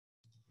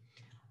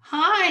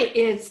Hi,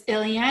 it's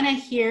Ileana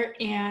here,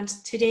 and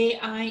today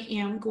I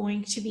am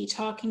going to be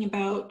talking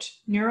about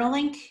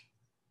Neurolink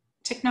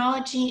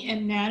technology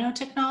and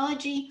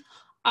nanotechnology.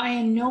 I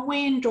in no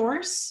way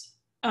endorse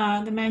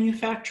the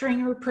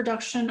manufacturing or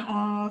production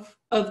of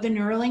the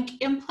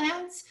Neurolink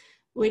implants,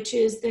 which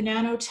is the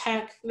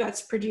nanotech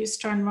that's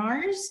produced on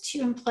Mars to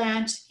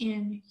implant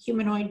in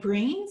humanoid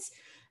brains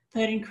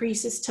that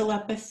increases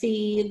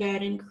telepathy,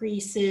 that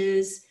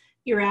increases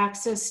your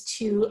access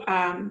to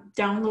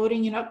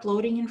downloading and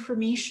uploading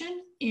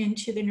information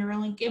into the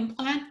Neuralink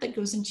implant that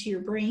goes into your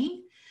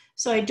brain.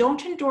 So I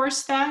don't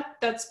endorse that.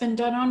 That's been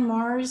done on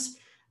Mars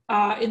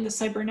in the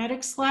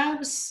cybernetics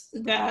labs.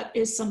 That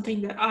is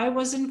something that I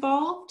was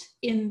involved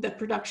in the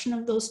production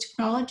of those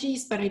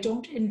technologies, but I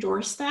don't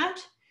endorse that.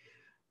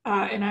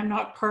 And I'm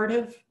not part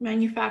of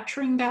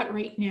manufacturing that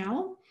right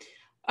now.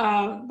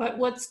 But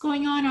what's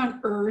going on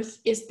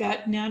Earth is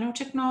that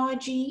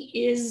nanotechnology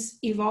is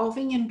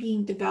evolving and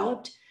being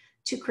developed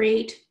to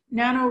create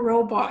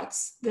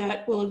nanorobots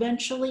that will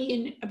eventually,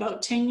 in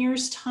about 10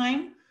 years'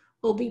 time,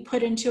 will be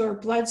put into our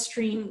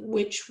bloodstream,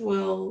 which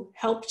will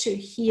help to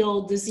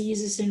heal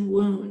diseases and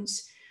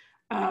wounds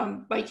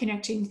by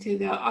connecting to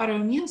the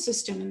autoimmune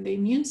system and the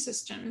immune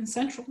system and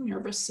central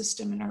nervous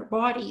system in our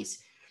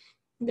bodies,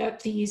 that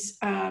these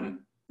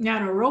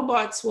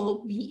nanorobots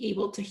will be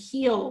able to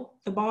heal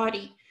the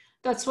body.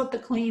 That's what the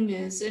claim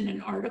is in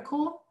an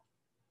article.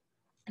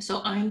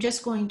 So I'm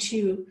just going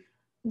to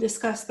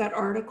discuss that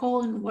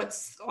article and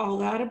what's all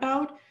that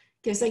about,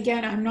 because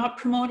again, I'm not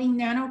promoting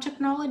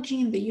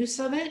nanotechnology and the use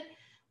of it,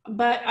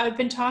 but I've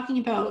been talking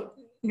about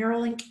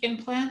Neuralink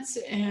implants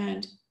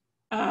and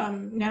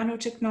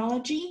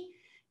nanotechnology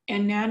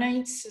and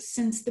nanites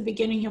since the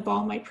beginning of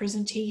all my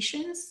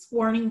presentations,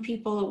 warning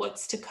people of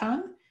what's to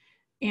come.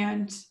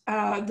 And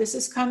this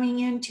is coming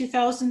in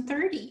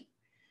 2030.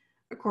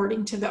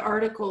 According to the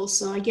article.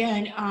 So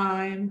again,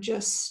 I'm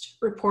just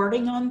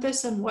reporting on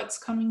this and what's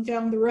coming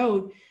down the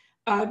road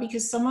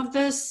because some of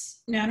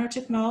this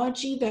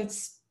nanotechnology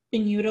that's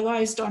been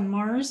utilized on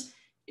Mars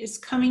is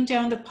coming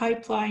down the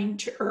pipeline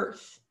to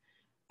Earth.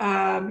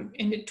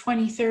 In the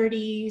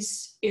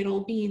 2030s,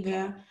 it'll be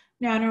the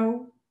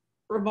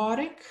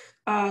nanorobotic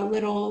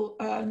little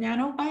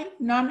nanobots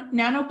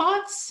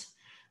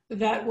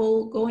that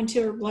will go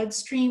into our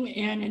bloodstream,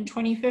 and in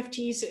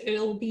 2050s,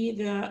 it'll be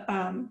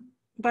the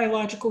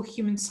biological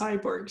human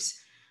cyborgs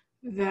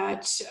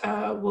that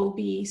will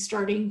be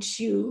starting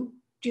to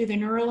do the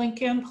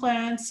Neuralink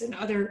implants and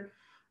other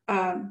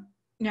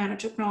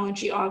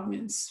nanotechnology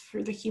augments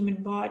for the human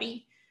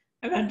body,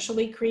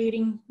 eventually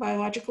creating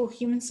biological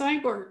human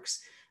cyborgs.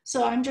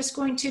 So I'm just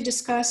going to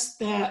discuss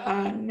the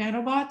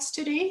nanobots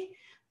today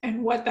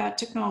and what that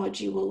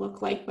technology will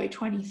look like by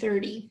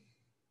 2030.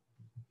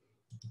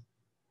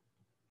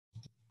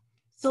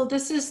 So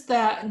this is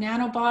the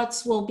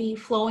nanobots will be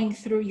flowing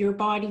through your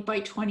body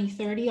by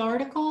 2030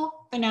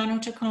 article, the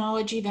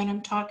nanotechnology that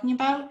I'm talking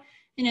about.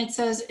 And it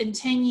says in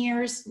 10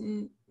 years,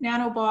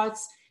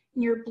 nanobots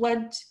in your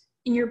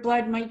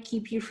blood might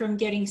keep you from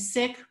getting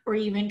sick or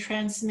even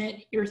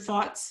transmit your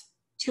thoughts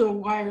to a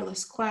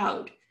wireless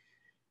cloud.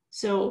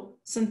 So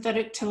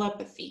synthetic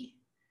telepathy.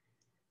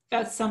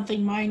 That's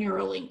something my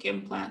Neuralink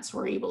implants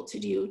were able to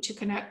do, to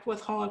connect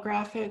with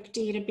holographic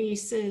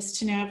databases,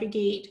 to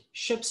navigate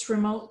ships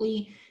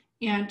remotely,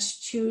 and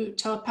to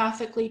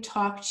telepathically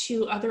talk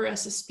to other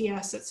SSP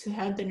assets who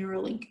had the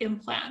Neuralink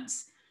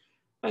implants.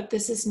 But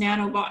this is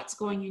nanobots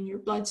going in your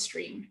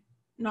bloodstream,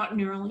 not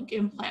Neuralink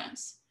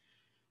implants.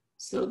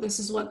 So this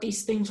is what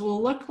these things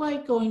will look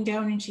like going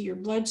down into your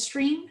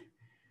bloodstream.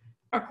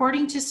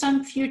 According to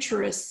some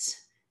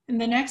futurists, in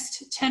the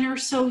next 10 or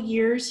so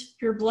years,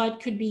 your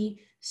blood could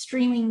be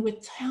streaming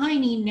with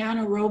tiny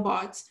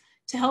nanorobots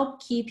to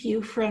help keep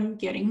you from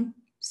getting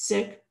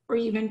sick or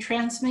even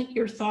transmit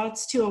your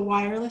thoughts to a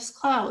wireless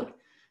cloud.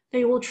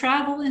 They will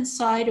travel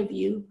inside of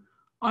you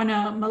on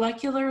a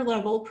molecular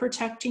level,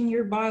 protecting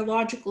your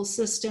biological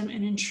system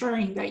and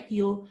ensuring that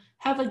you'll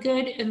have a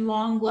good and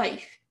long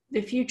life.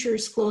 The future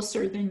is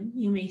closer than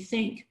you may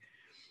think.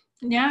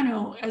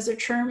 Nano as a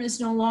term is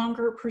no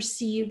longer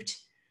perceived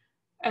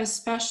as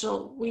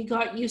special. We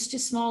got used to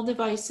small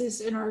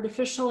devices and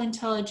artificial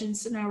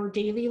intelligence in our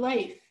daily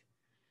life.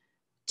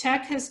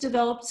 Tech has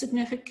developed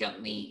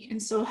significantly,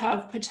 and so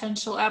have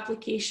potential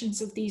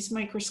applications of these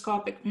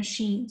microscopic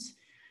machines.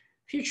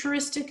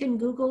 Futurist and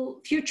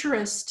Google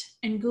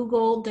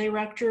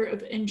Director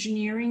of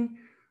Engineering,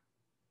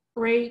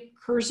 Ray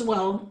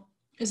Kurzweil,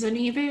 is an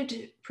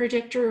avid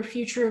predictor of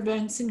future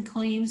events and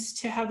claims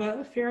to have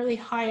a fairly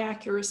high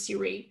accuracy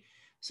rate.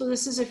 So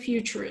this is a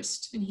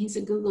futurist, and he's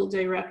a Google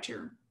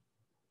director.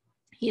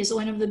 He is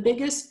one of the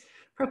biggest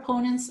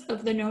proponents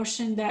of the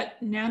notion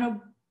that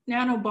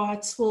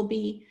nanobots will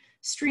be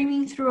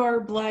streaming through our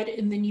blood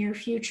in the near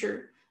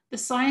future. The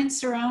science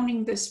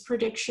surrounding this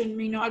prediction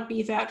may not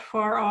be that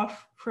far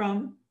off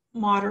from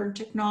modern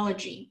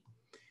technology.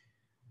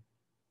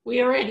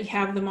 We already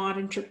have the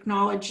modern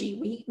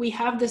technology. We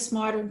have this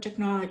modern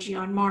technology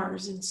on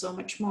Mars and so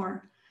much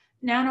more.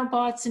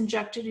 Nanobots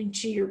injected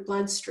into your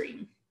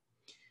bloodstream.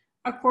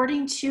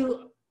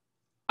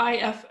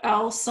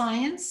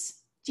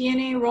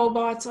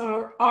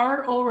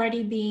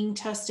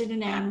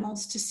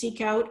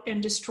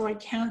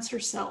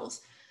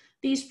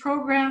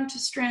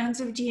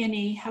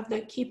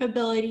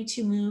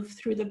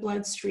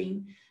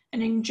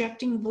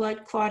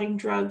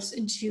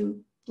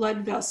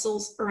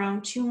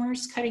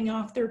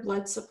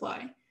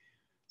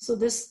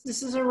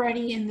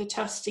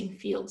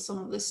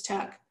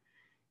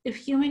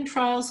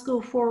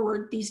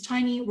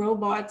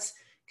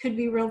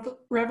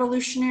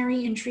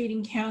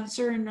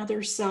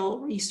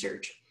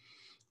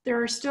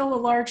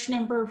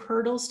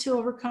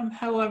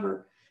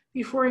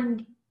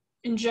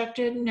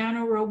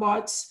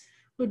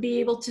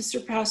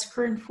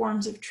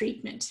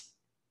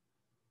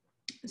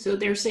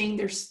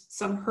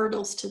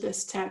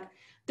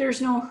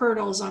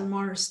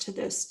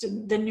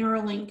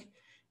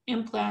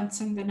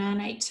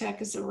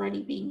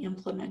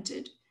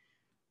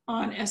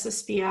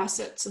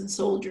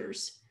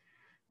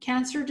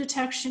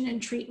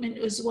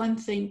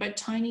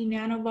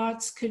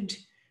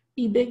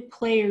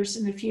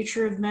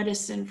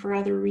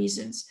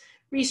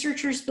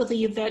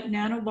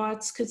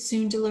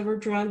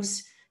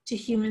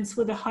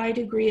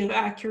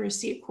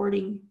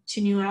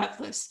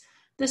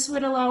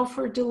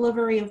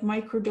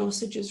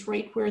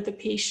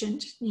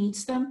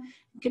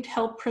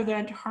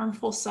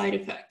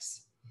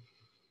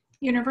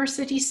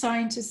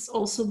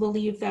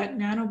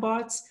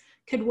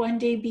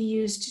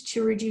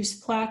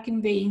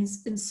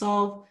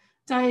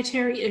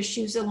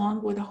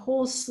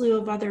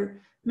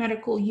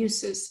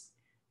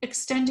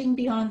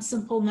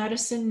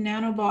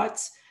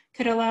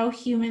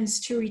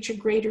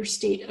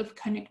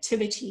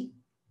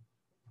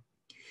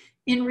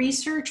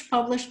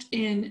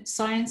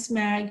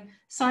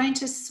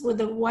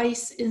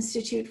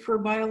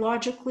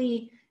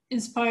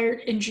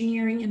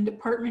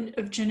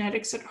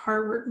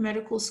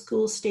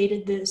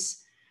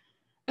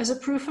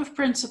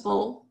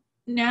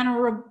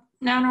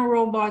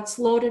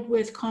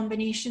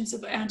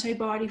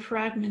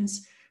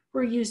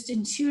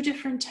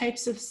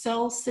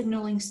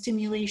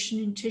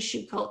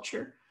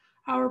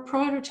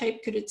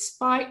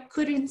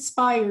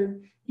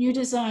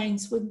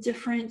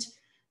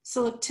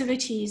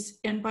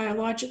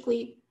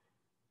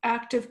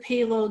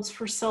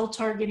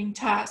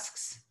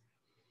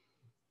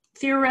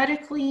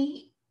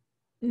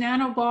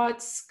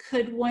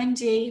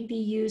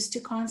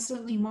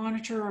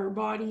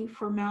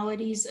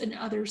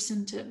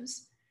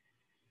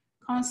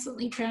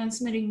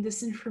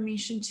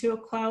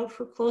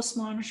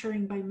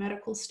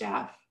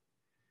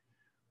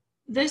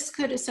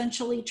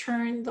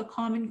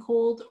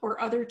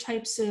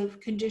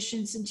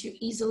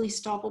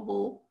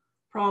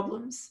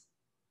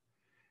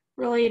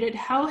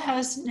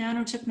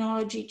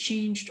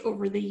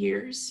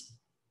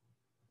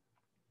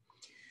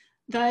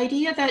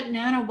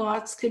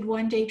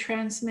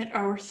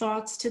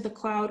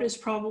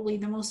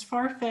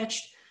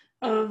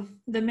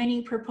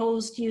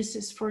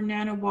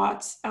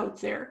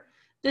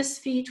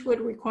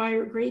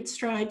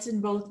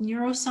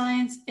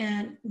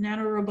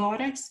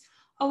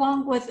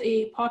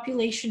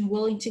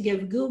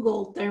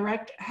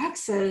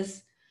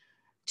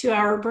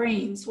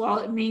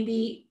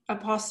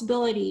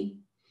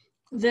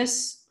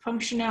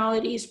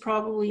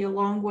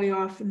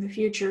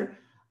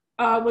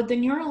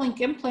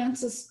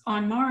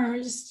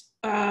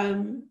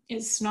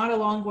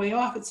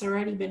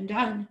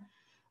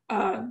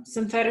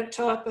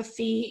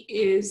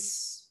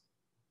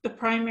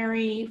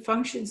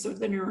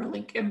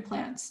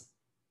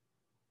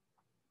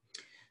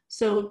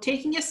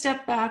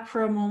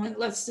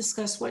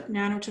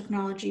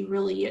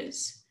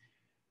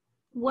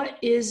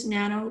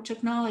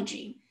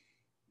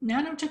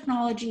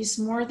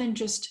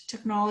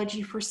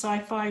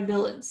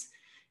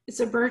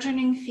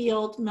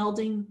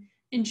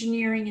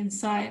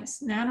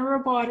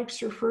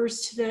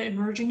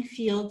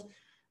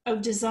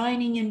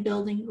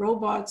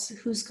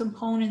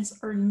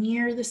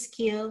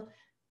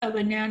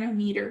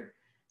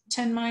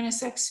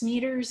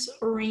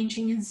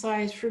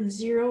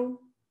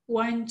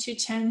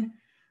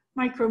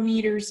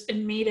 nanometers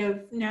and made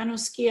of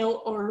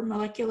nanoscale or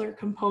molecular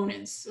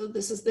components. So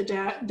this is the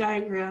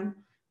diagram,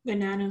 the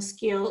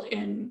nanoscale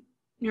in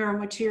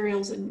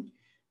neuromaterials and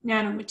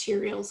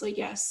nanomaterials, I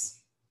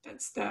guess.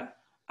 That's the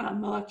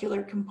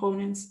molecular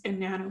components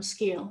and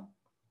nanoscale,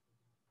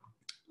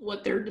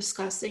 what they're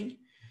discussing.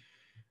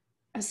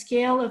 A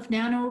scale of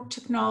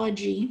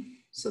nanotechnology,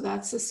 so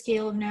that's the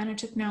scale of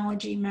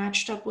nanotechnology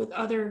matched up with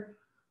other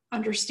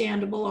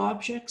understandable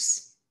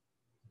objects.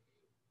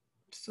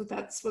 So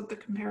that's what the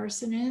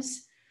comparison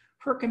is.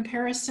 For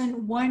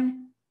comparison,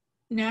 1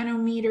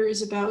 nanometer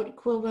is about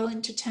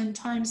equivalent to 10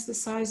 times the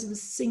size of a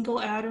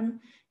single atom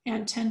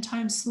and 10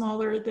 times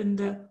smaller than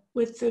the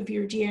width of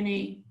your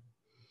DNA.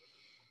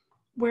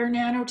 Where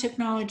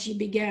nanotechnology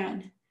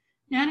began.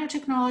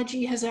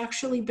 Nanotechnology has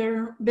actually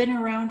been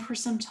around for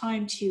some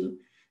time too.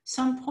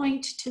 some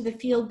point to the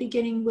field,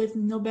 beginning with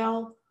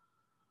Nobel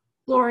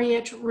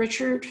laureate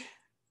Richard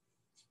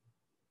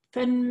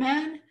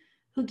Feynman,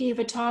 who gave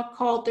a talk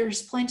called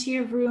 "There's Plenty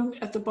of Room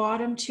at the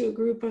Bottom" to a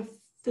group of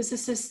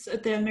physicists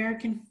at the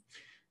American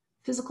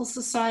Physical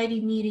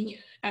Society meeting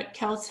at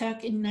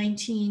Caltech in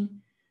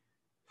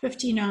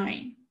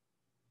 1959.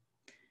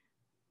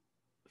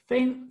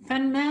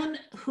 Feynman,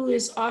 who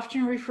is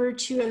often referred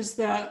to as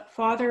the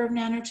father of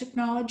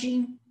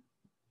nanotechnology,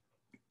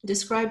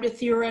 described a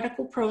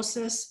theoretical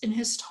process in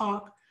his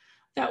talk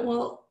that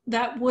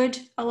would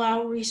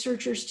allow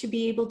researchers to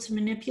be able to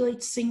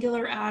manipulate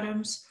singular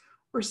atoms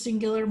or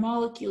singular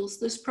molecules.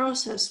 This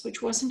process,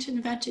 which wasn't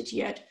invented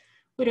yet,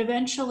 would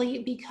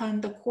eventually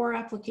become the core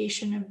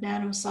application of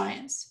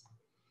nanoscience.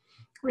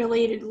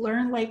 Related,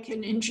 learn like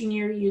an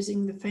engineer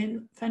using the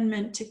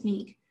Feynman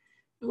technique.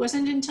 It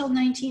wasn't until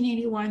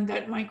 1981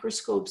 that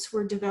microscopes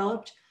were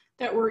developed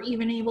that were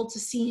even able to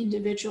see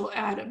individual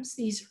atoms.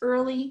 These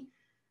early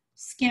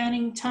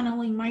scanning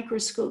tunneling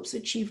microscopes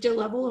achieved a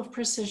level of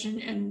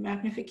precision and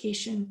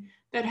magnification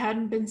that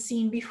hadn't been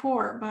seen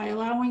before. By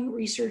allowing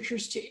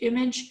researchers to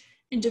image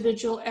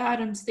individual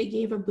atoms, they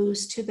gave a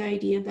boost to the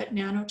idea that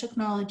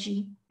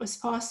nanotechnology was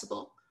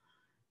possible.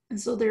 And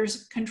so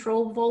there's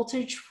control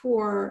voltage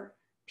for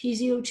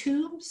piezo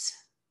tubes,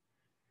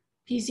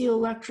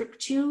 piezoelectric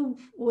tube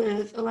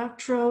with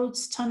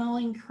electrodes,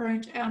 tunneling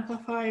current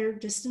amplifier,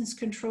 distance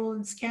control,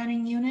 and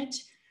scanning unit.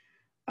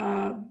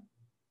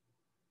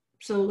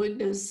 So it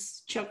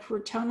does check for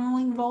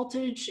tunneling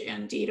voltage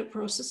and data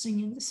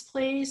processing and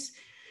displays.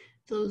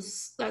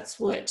 That's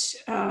what,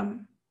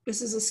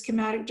 this is a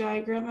schematic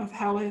diagram of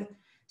how a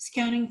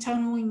scanning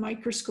tunneling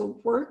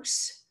microscope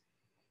works.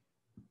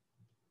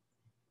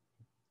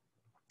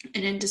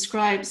 And it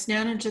describes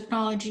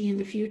nanotechnology in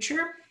the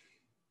future.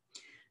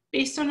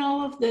 Based on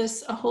all of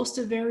this, a host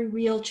of very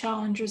real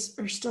challenges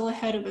are still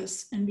ahead of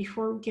us. And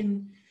before we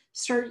can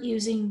start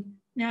using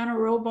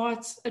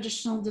nanorobots,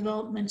 additional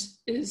development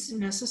is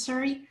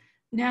necessary.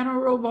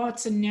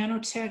 Nanorobots and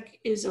nanotech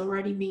is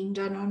already being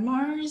done on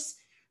Mars.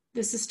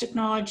 This is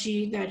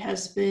technology that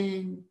has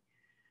been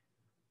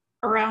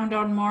around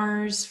on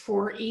Mars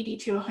for 80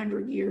 to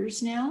 100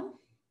 years now.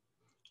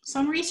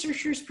 Some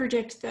researchers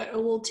predict that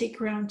it will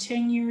take around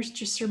 10 years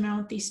to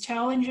surmount these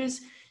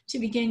challenges to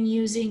begin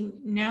using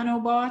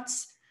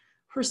nanobots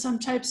for some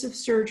types of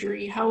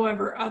surgery.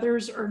 However,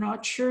 others are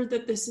not sure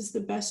that this is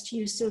the best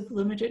use of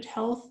limited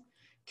health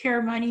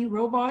care money.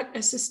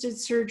 Robot-assisted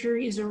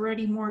surgery is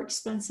already more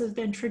expensive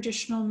than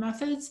traditional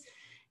methods,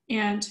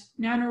 and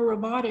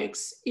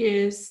nanorobotics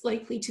is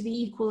likely to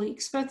be equally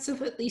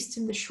expensive, at least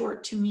in the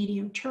short to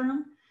medium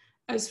term.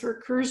 As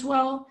for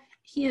Kurzweil,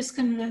 he is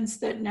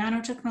convinced that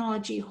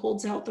nanotechnology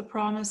holds out the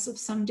promise of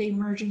someday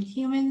merging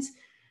humans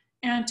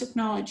and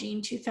technology.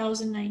 In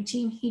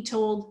 2019, he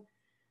told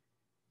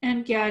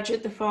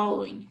Engadget the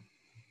following: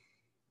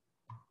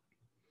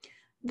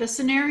 "The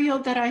scenario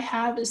that I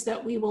have is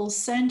that we will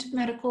send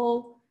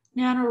medical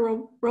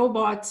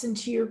nanorobots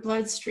into your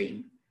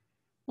bloodstream.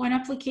 One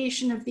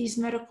application of these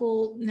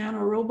medical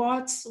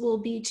nanorobots will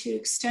be to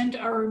extend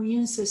our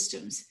immune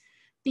systems.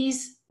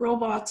 These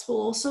robots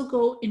will also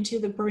go into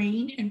the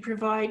brain and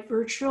provide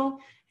virtual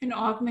and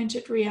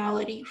augmented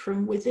reality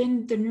from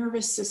within the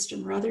nervous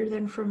system rather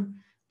than from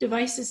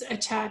devices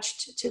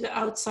attached to the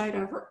outside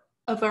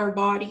of our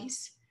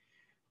bodies.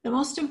 The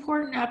most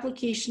important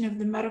application of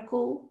the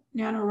medical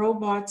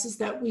nanorobots is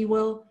that we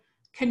will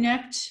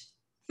connect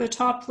the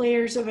top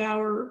layers of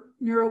our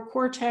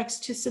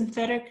neurocortex to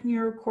synthetic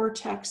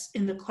neurocortex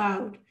in the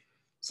cloud,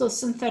 so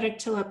synthetic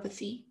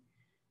telepathy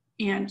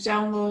and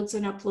downloads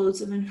and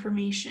uploads of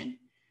information.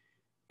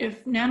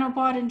 If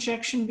nanobot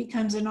injection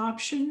becomes an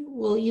option,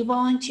 will you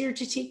volunteer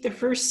to take the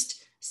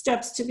first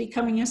steps to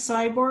becoming a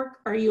cyborg?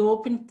 Are you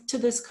open to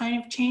this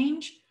kind of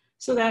change?"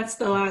 So that's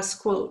the last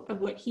quote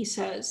of what he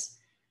says.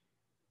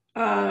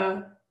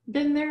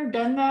 Been there,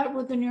 done that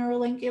with the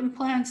Neurolink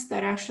implants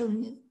that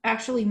actually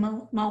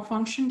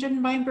malfunctioned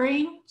in my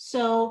brain.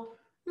 So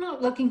I'm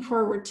not looking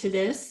forward to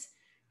this,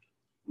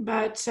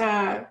 but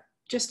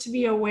just to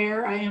be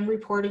aware, I am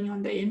reporting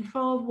on the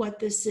info of what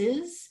this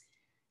is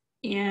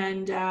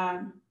and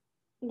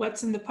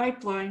what's in the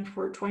pipeline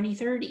for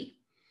 2030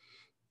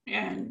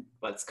 and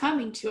what's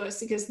coming to us,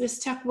 because this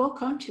tech will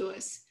come to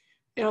us.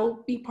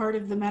 It'll be part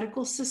of the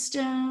medical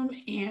system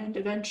and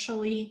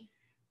eventually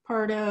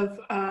part of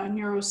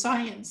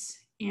neuroscience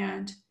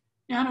and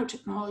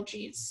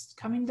nanotechnology. It's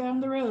coming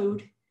down the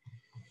road.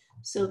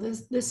 So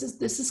this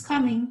is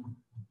coming.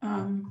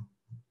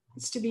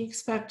 It's to be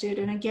expected.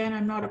 And again,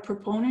 I'm not a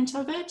proponent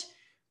of it.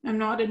 I'm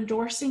not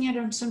endorsing it.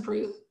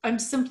 I'm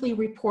simply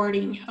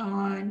reporting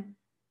on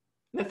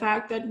the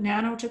fact that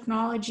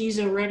nanotechnology is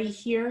already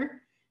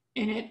here,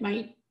 and it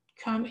might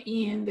come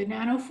in the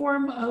nano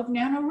form of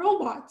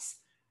nanorobots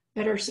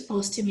that are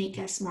supposed to make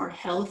us more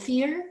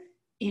healthier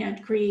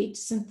and create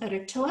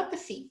synthetic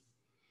telepathy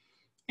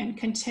and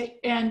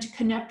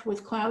connect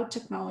with cloud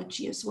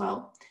technology as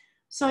well.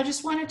 So I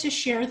just wanted to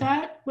share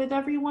that with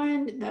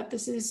everyone, that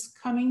this is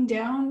coming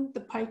down the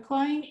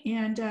pipeline,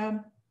 and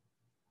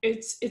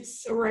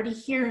it's already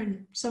here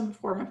in some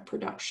form of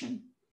production.